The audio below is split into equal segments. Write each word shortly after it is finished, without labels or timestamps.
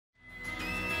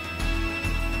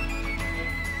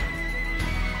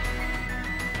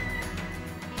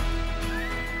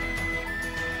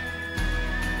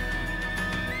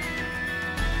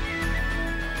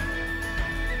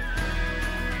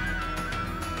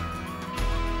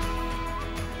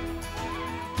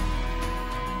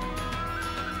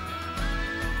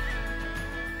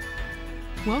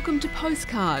Welcome to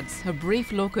Postcards, a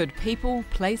brief look at people,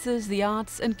 places, the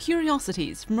arts and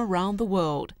curiosities from around the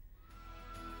world.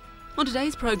 On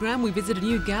today's program, we visit a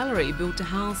new gallery built to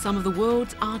house some of the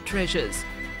world's art treasures.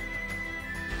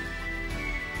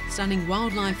 Stunning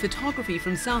wildlife photography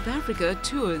from South Africa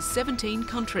tours 17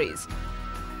 countries.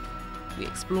 We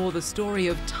explore the story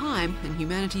of time and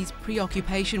humanity's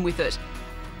preoccupation with it.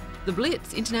 The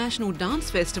Blitz International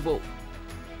Dance Festival.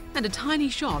 And a tiny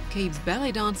shop keeps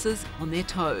ballet dancers on their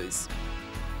toes.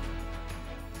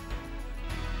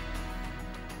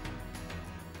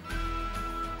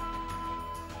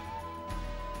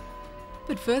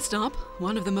 But first up,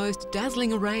 one of the most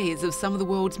dazzling arrays of some of the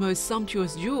world's most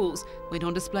sumptuous jewels went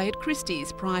on display at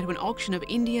Christie's prior to an auction of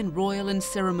Indian royal and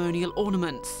ceremonial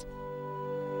ornaments.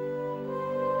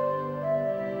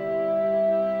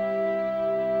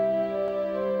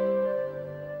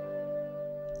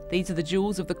 These are the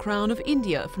jewels of the Crown of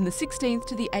India from the 16th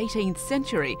to the 18th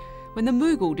century, when the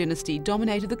Mughal dynasty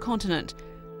dominated the continent.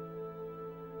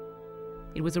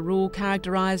 It was a rule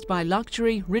characterised by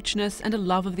luxury, richness and a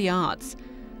love of the arts.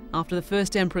 After the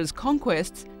first emperor's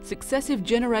conquests, successive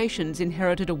generations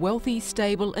inherited a wealthy,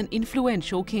 stable and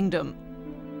influential kingdom.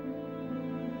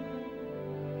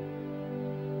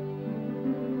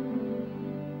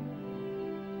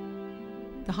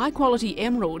 The high-quality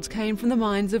emeralds came from the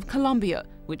mines of Colombia,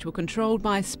 which were controlled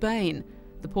by Spain.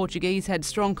 The Portuguese had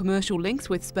strong commercial links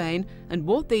with Spain and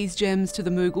bought these gems to the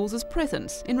Mughals as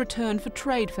presents in return for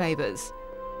trade favours.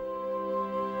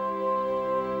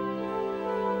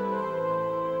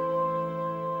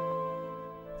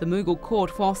 The Mughal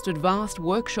court fostered vast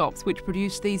workshops which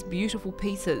produced these beautiful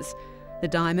pieces. The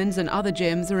diamonds and other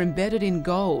gems are embedded in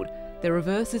gold. Their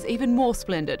reverse is even more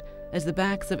splendid, as the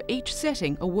backs of each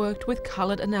setting are worked with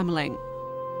coloured enamelling.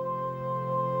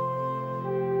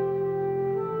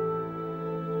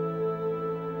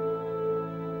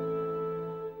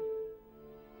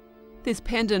 This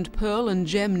pendant pearl and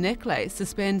gem necklace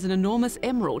suspends an enormous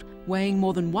emerald weighing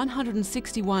more than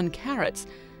 161 carats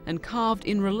and carved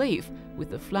in relief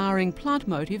with the flowering plant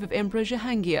motif of Emperor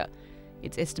Jahangir.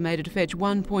 It's estimated to fetch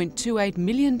 $1.28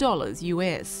 million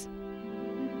US.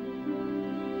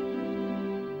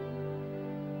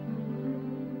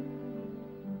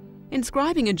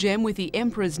 Inscribing a gem with the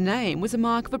emperor's name was a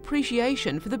mark of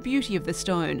appreciation for the beauty of the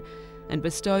stone and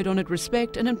bestowed on it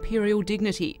respect and imperial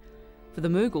dignity. For the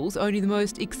Mughals, only the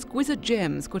most exquisite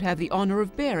gems could have the honour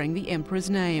of bearing the emperor's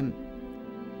name.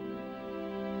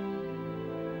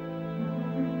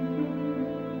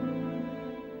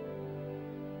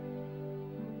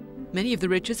 Many of the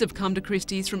riches have come to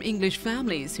Christie's from English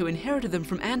families who inherited them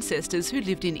from ancestors who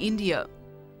lived in India.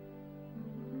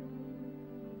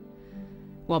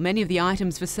 While many of the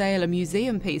items for sale are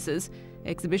museum pieces,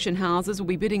 exhibition houses will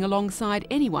be bidding alongside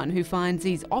anyone who finds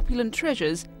these opulent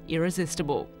treasures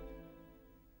irresistible.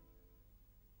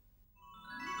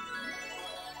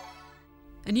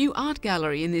 A new art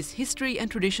gallery in this history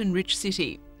and tradition-rich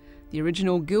city. The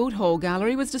original Guildhall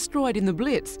Gallery was destroyed in the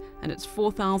Blitz and its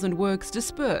 4,000 works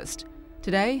dispersed.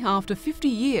 Today, after 50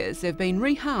 years, they've been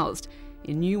rehoused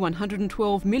in new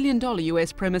 $112 million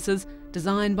US premises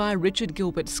designed by Richard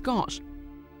Gilbert Scott.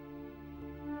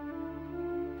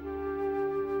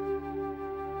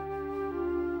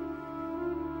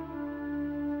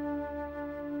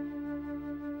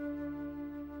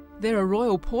 There are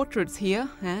royal portraits here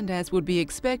and, as would be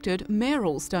expected,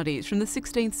 mayoral studies from the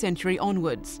 16th century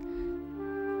onwards.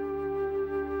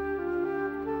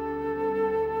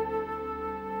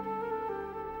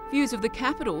 Views of the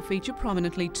capital feature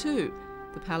prominently too,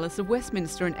 the Palace of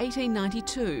Westminster in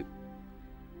 1892,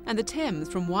 and the Thames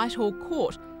from Whitehall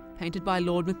Court, painted by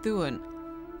Lord Methuen.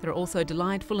 There are also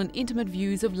delightful and intimate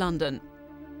views of London.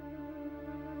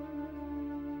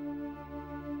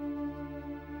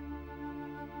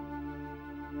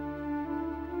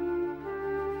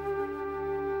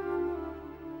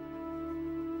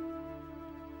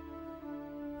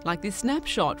 Like this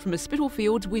snapshot from a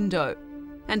Spitalfields window,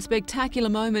 and spectacular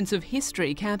moments of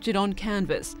history captured on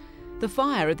canvas. The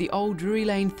fire at the old Drury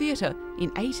Lane Theatre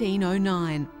in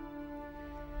 1809.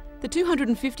 The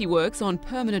 250 works on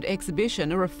permanent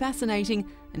exhibition are a fascinating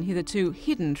and hitherto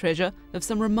hidden treasure of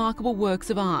some remarkable works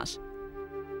of art.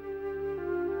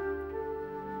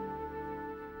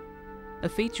 A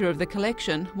feature of the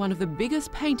collection, one of the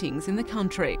biggest paintings in the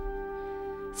country.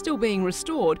 Still being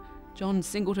restored, John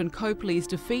Singleton Copley's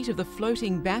defeat of the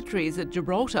floating batteries at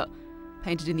Gibraltar.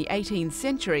 Painted in the 18th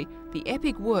century, the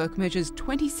epic work measures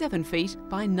 27 feet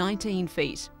by 19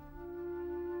 feet.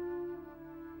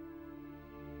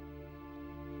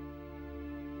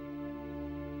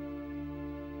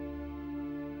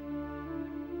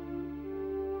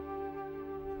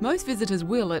 Most visitors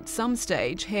will, at some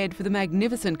stage, head for the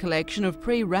magnificent collection of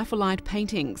pre-Raphaelite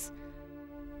paintings.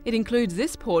 It includes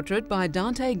this portrait by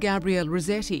Dante Gabriel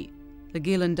Rossetti. The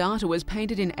Ghirlandata was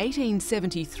painted in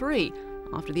 1873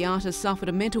 after the artist suffered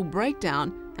a mental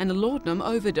breakdown and a laudanum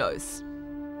overdose.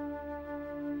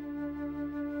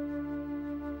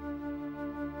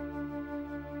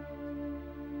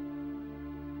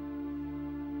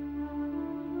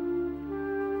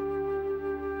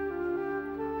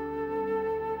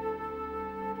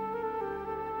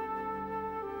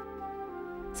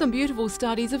 Some beautiful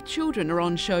studies of children are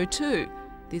on show too.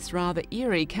 This rather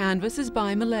eerie canvas is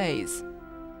by Malaise.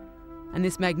 And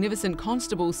this magnificent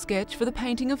constable sketch for the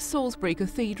painting of Salisbury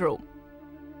Cathedral.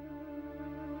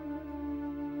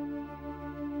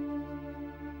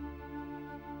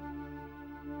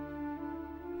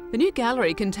 The new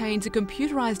gallery contains a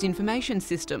computerised information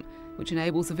system which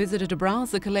enables a visitor to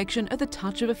browse the collection at the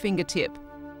touch of a fingertip.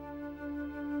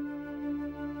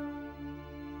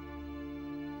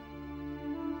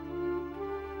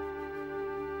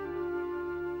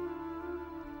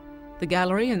 The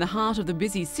gallery in the heart of the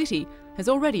busy city has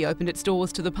already opened its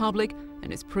doors to the public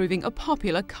and is proving a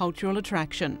popular cultural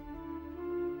attraction.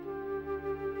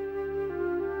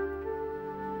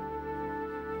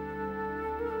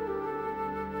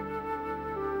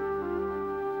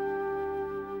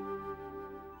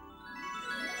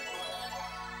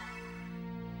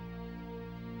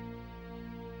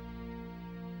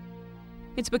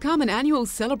 It's become an annual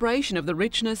celebration of the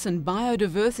richness and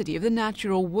biodiversity of the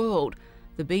natural world.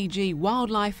 The BG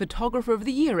Wildlife Photographer of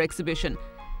the Year exhibition.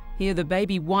 Here the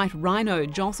baby white rhino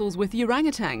jostles with the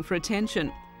orangutan for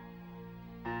attention.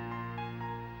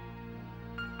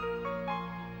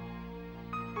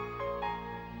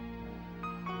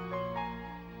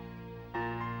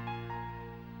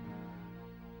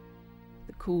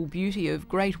 The cool beauty of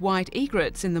great white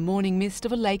egrets in the morning mist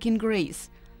of a lake in Greece.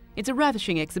 It's a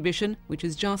ravishing exhibition which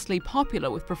is justly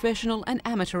popular with professional and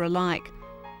amateur alike.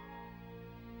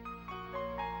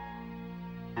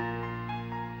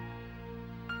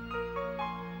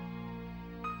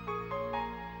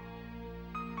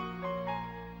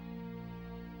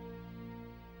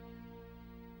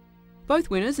 Both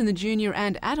winners in the junior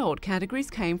and adult categories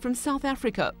came from South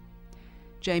Africa.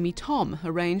 Jamie Tom,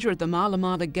 a ranger at the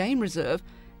Malamala Game Reserve,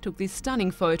 took this stunning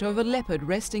photo of a leopard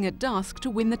resting at dusk to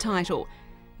win the title.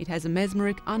 It has a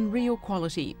mesmeric, unreal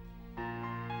quality.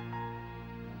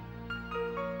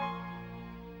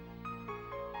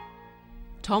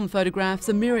 Tom photographs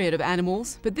a myriad of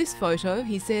animals, but this photo,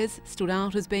 he says, stood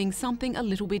out as being something a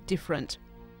little bit different.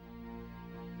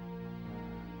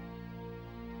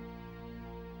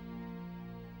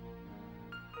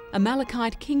 A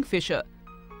malachite kingfisher.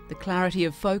 The clarity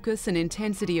of focus and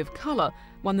intensity of colour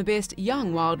won the Best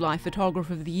Young Wildlife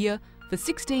Photographer of the Year for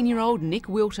 16-year-old Nick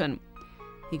Wilton.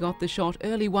 He got the shot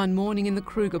early one morning in the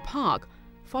Kruger Park,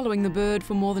 following the bird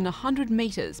for more than 100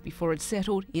 metres before it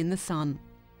settled in the sun.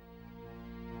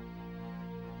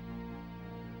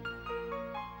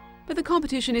 But the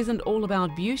competition isn't all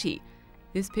about beauty.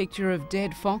 This picture of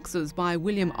dead foxes by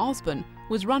William Osborne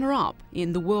was runner-up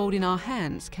in the World in Our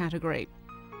Hands category.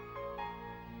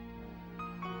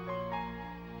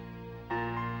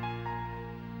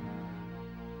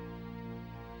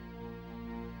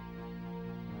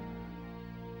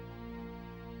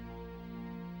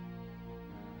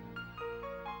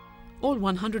 All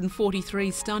 143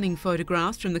 stunning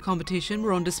photographs from the competition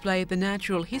were on display at the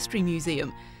Natural History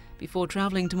Museum, before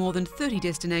travelling to more than 30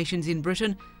 destinations in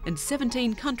Britain and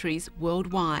 17 countries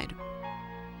worldwide.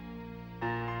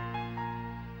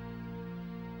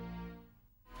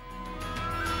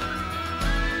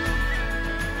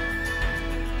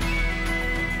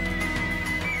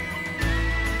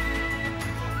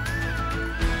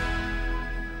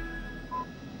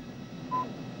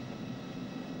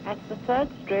 At the third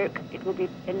stroke, it will be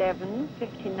 11,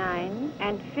 59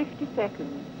 and 50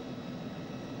 seconds.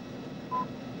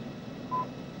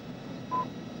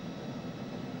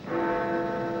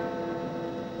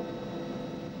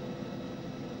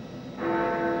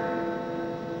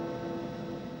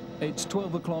 It's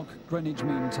 12 o'clock Greenwich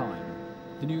Mean Time.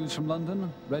 The news from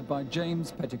London, read by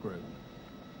James Pettigrew.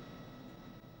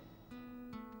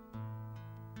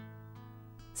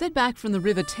 Set back from the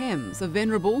River Thames, a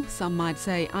venerable, some might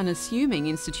say unassuming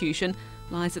institution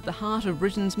lies at the heart of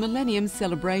Britain's millennium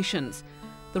celebrations.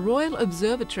 The Royal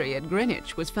Observatory at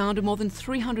Greenwich was founded more than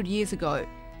 300 years ago.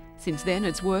 Since then,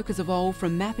 its work has evolved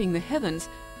from mapping the heavens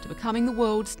to becoming the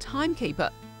world's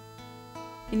timekeeper.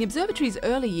 In the observatory's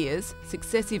early years,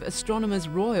 successive astronomers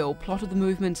royal plotted the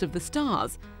movements of the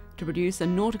stars to produce a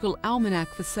nautical almanac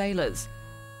for sailors.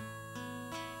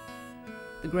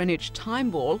 The Greenwich Time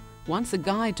Ball, once a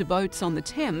guide to boats on the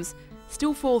Thames,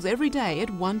 still falls every day at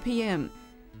 1 p.m.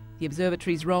 The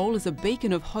observatory's role as a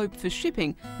beacon of hope for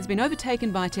shipping has been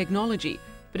overtaken by technology,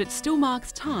 but it still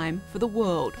marks time for the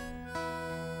world.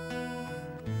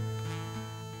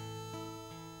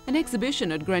 An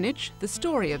exhibition at Greenwich, The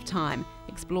Story of Time,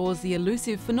 explores the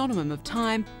elusive phenomenon of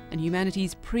time and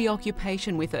humanity's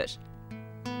preoccupation with it.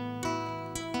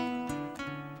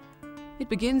 It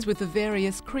begins with the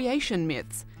various creation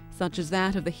myths, such as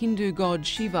that of the Hindu god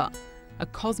Shiva. A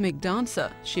cosmic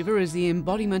dancer, Shiva is the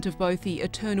embodiment of both the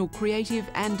eternal creative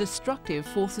and destructive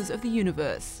forces of the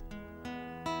universe.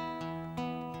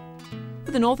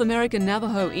 For the North American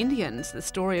Navajo Indians, the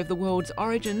story of the world's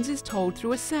origins is told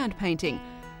through a sand painting,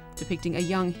 depicting a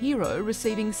young hero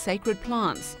receiving sacred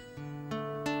plants.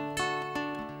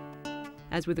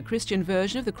 As with the Christian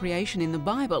version of the creation in the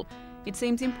Bible, it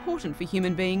seems important for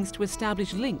human beings to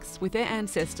establish links with their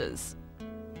ancestors.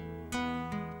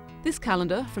 This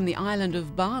calendar from the island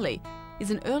of Bali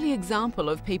is an early example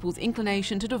of people's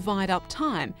inclination to divide up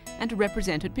time and to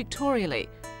represent it pictorially.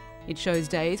 It shows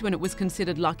days when it was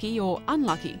considered lucky or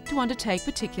unlucky to undertake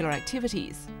particular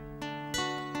activities.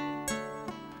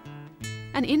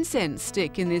 An incense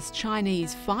stick in this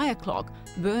Chinese fire clock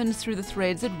burns through the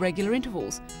threads at regular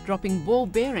intervals, dropping ball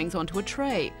bearings onto a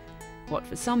tray. What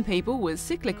for some people was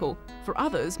cyclical, for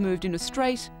others moved in a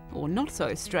straight or not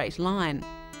so straight line.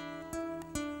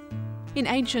 In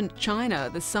ancient China,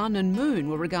 the sun and moon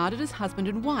were regarded as husband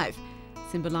and wife,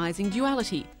 symbolising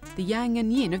duality, the yang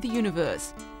and yin of the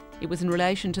universe. It was in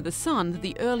relation to the sun that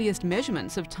the earliest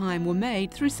measurements of time were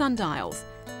made through sundials.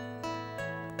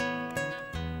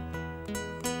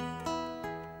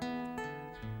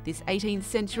 This 18th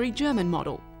century German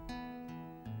model.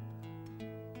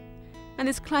 And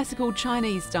this classical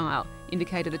Chinese style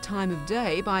indicated the time of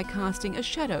day by casting a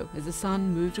shadow as the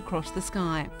sun moved across the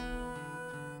sky.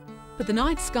 But the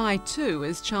night sky too,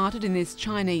 as charted in this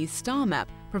Chinese star map,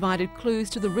 provided clues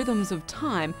to the rhythms of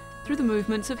time through the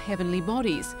movements of heavenly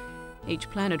bodies. Each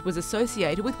planet was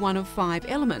associated with one of 5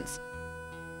 elements,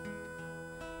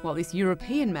 while this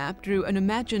European map drew an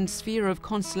imagined sphere of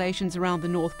constellations around the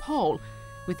North Pole,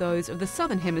 with those of the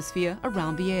Southern Hemisphere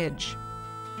around the edge.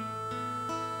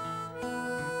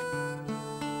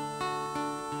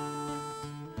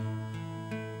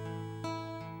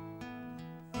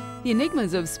 The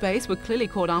enigmas of space were clearly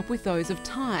caught up with those of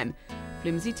time.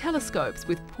 Flimsy telescopes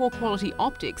with poor quality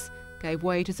optics gave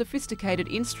way to sophisticated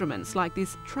instruments like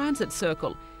this transit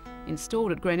circle,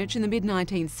 installed at Greenwich in the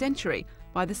mid-19th century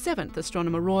by the 7th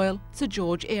Astronomer Royal, Sir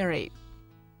George Airy.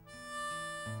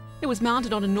 It was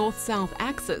mounted on a north-south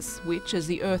axis, which, as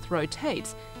the Earth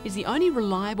rotates, is the only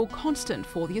reliable constant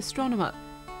for the astronomer.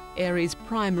 Airy's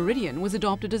prime meridian was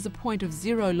adopted as a point of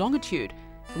 0 longitude,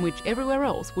 from which everywhere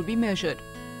else would be measured.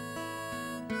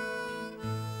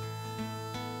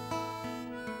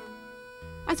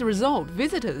 As a result,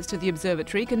 visitors to the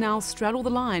observatory can now straddle the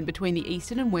line between the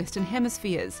eastern and western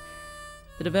hemispheres.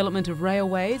 The development of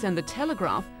railways and the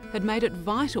telegraph had made it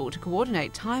vital to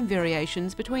coordinate time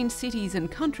variations between cities and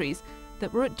countries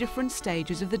that were at different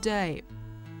stages of the day.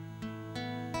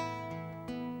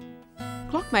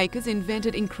 Clockmakers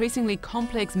invented increasingly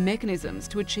complex mechanisms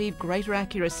to achieve greater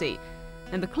accuracy,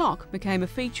 and the clock became a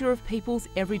feature of people's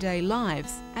everyday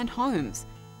lives and homes.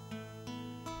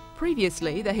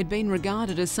 Previously, they had been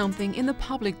regarded as something in the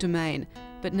public domain,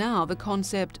 but now the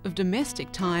concept of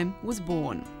domestic time was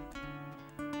born.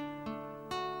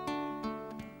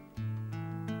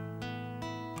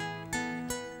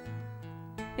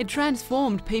 It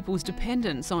transformed people's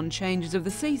dependence on changes of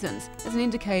the seasons as an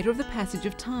indicator of the passage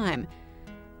of time.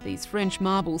 These French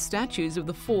marble statues of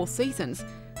the 4 seasons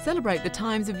celebrate the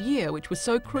times of year which were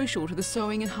so crucial to the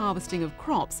sowing and harvesting of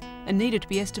crops and needed to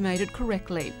be estimated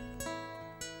correctly.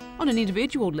 On an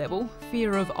individual level,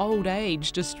 fear of old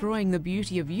age destroying the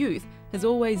beauty of youth has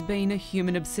always been a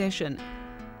human obsession.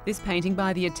 This painting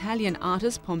by the Italian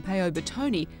artist Pompeo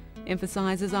Bertoni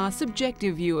emphasises our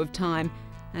subjective view of time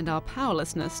and our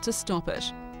powerlessness to stop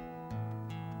it.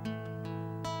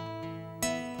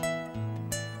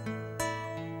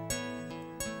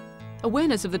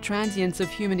 Awareness of the transience of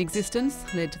human existence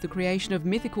led to the creation of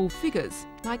mythical figures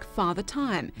like Father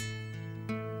Time.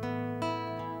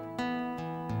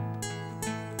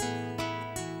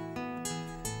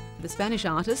 For the Spanish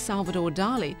artist Salvador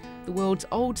Dali, the world's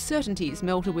old certainties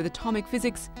melted with atomic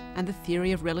physics and the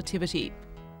theory of relativity.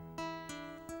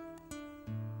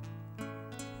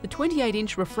 The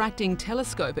 28-inch refracting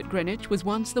telescope at Greenwich was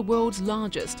once the world's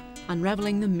largest,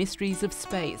 unravelling the mysteries of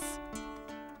space.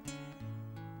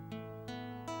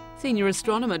 Senior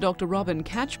astronomer Dr. Robin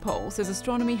Catchpole says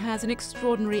astronomy has an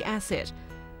extraordinary asset,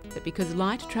 that because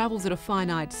light travels at a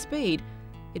finite speed,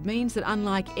 it means that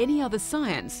unlike any other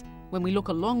science, when we look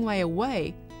a long way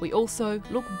away, we also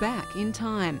look back in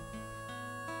time.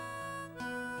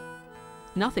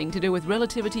 Nothing to do with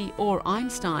relativity or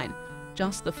Einstein,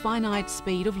 just the finite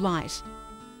speed of light.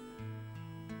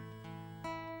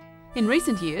 In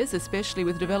recent years, especially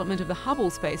with the development of the Hubble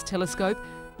Space Telescope,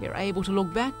 we are able to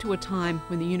look back to a time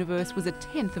when the universe was a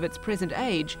tenth of its present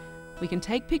age. We can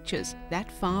take pictures that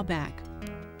far back.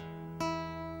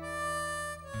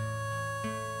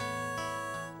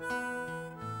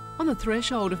 On the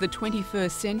threshold of the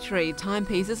 21st century,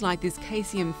 timepieces like this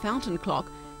Caesium fountain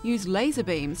clock use laser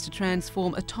beams to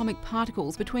transform atomic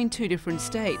particles between two different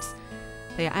states.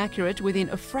 They are accurate within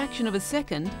a fraction of a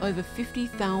second over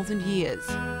 50,000 years.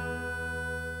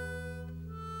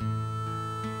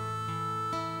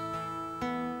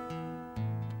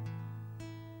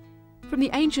 From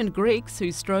the ancient Greeks,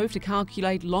 who strove to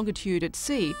calculate longitude at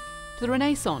sea, to the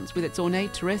Renaissance with its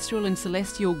ornate terrestrial and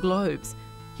celestial globes,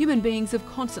 human beings have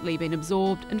constantly been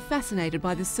absorbed and fascinated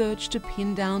by the search to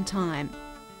pin down time.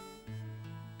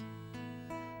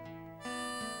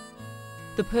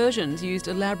 The Persians used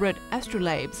elaborate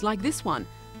astrolabes like this one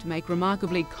to make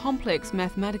remarkably complex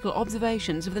mathematical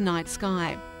observations of the night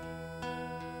sky.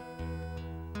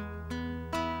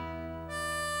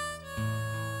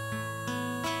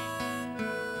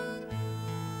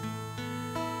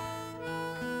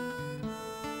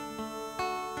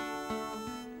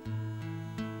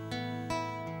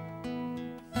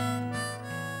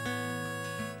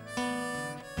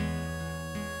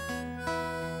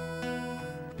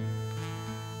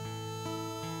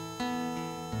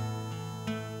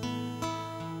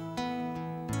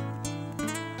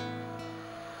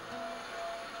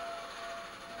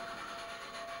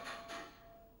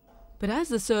 But as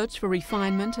the search for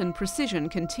refinement and precision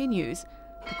continues,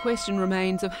 the question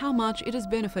remains of how much it has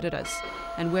benefited us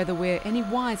and whether we're any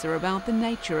wiser about the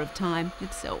nature of time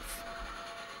itself.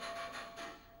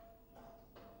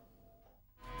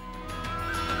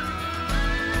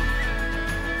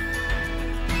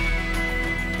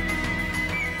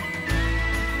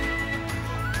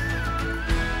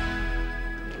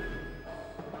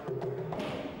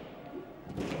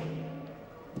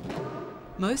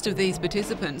 Most of these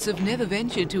participants have never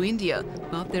ventured to India,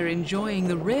 but they're enjoying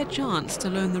the rare chance to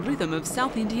learn the rhythm of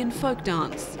South Indian folk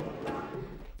dance.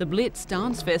 The Blitz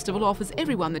Dance Festival offers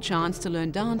everyone the chance to learn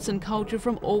dance and culture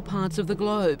from all parts of the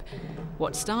globe.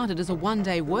 What started as a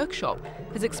one-day workshop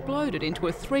has exploded into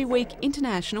a 3-week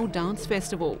international dance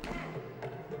festival.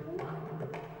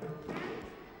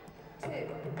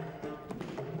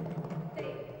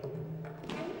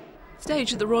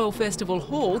 Staged at the Royal Festival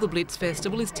Hall, the Blitz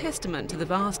Festival is testament to the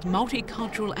vast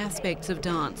multicultural aspects of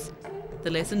dance.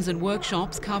 The lessons and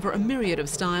workshops cover a myriad of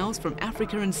styles from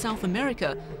Africa and South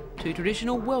America to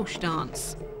traditional Welsh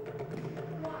dance.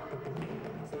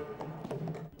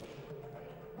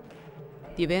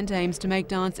 The event aims to make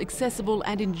dance accessible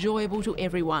and enjoyable to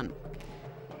everyone.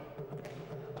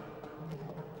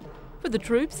 For the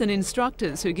troupes and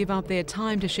instructors who give up their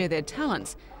time to share their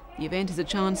talents, the event is a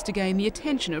chance to gain the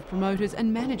attention of promoters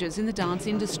and managers in the dance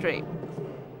industry.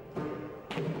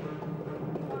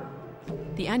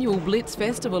 The annual Blitz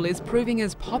Festival is proving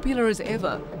as popular as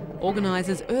ever,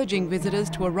 organisers urging visitors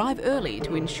to arrive early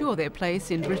to ensure their place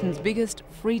in Britain's biggest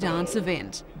free dance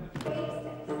event.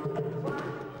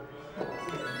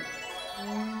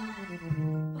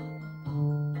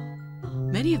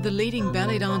 Many of the leading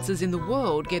ballet dancers in the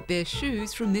world get their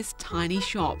shoes from this tiny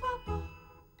shop.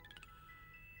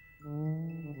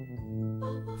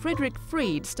 Frederick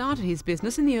Freed started his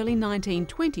business in the early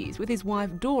 1920s with his wife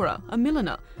Dora, a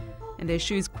milliner, and their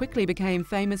shoes quickly became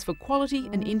famous for quality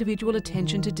and individual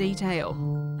attention to detail.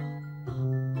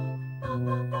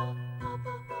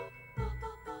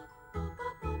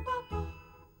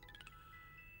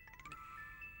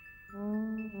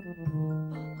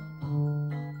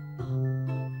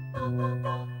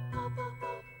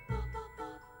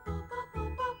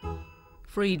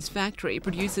 Freed's factory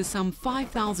produces some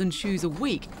 5,000 shoes a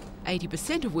week,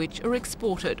 80% of which are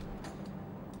exported.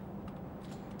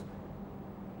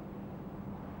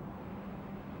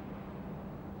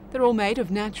 They're all made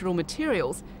of natural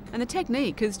materials, and the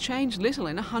technique has changed little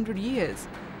in 100 years.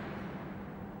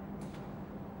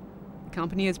 The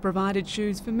company has provided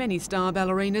shoes for many star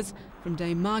ballerinas, from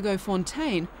Dame Margot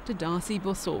Fonteyn to Darcy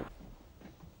Bussell.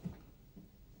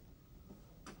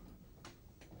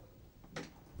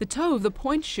 The toe of the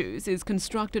point shoes is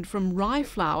constructed from rye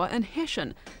flour and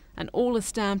hessian, and all are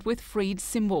stamped with Freed's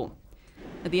symbol.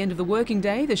 At the end of the working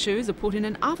day, the shoes are put in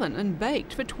an oven and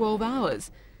baked for 12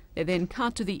 hours. They're then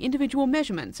cut to the individual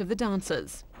measurements of the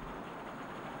dancers.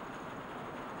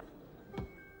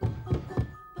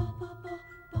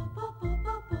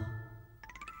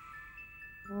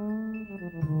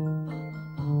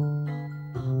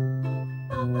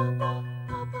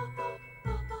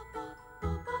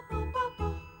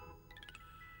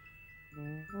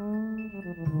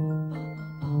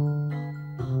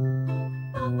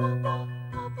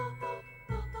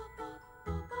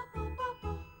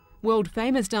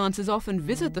 World-famous dancers often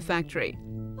visit the factory.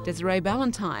 Desiree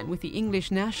Ballantyne with the English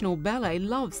National Ballet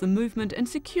loves the movement and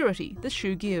security the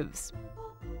shoe gives.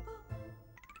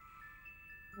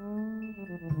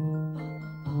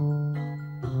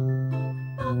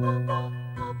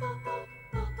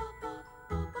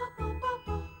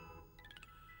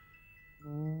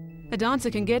 A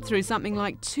dancer can get through something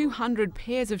like 200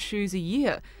 pairs of shoes a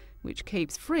year, which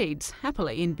keeps Frieds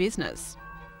happily in business.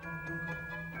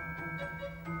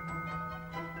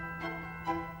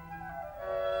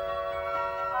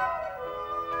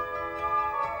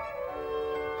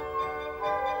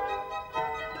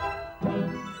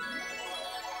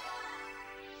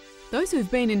 Those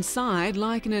who've been inside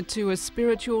liken it to a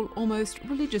spiritual, almost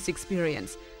religious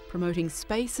experience, promoting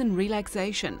space and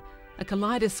relaxation, a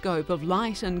kaleidoscope of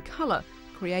light and colour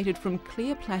created from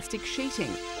clear plastic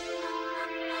sheeting.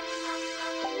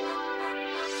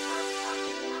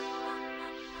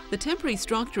 The temporary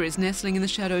structure is nestling in the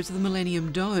shadows of the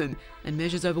Millennium Dome and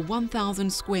measures over 1,000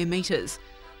 square metres.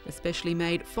 A specially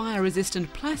made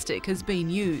fire-resistant plastic has been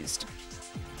used.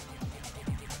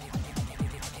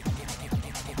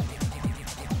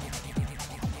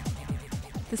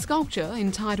 The sculpture,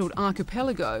 entitled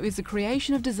Archipelago, is the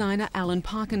creation of designer Alan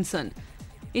Parkinson.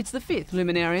 It's the 5th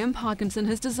luminarium Parkinson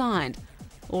has designed,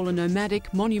 all are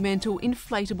nomadic, monumental,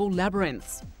 inflatable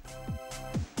labyrinths.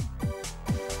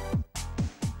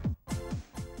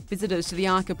 Visitors to the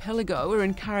archipelago are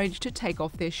encouraged to take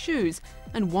off their shoes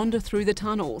and wander through the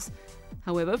tunnels.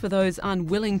 However, for those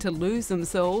unwilling to lose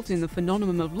themselves in the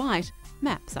phenomenon of light,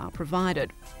 maps are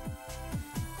provided.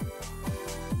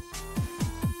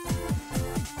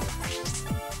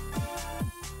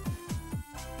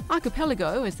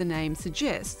 Archipelago, as the name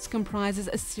suggests, comprises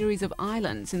a series of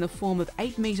islands in the form of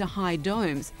 8-metre-high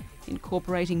domes,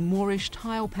 incorporating Moorish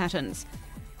tile patterns.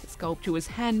 The sculpture was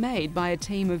handmade by a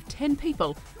team of 10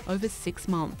 people over 6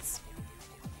 months.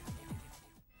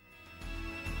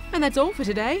 And that's all for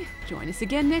today. Join us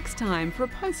again next time for a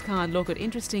postcard look at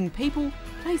interesting people,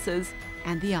 places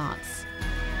and the arts.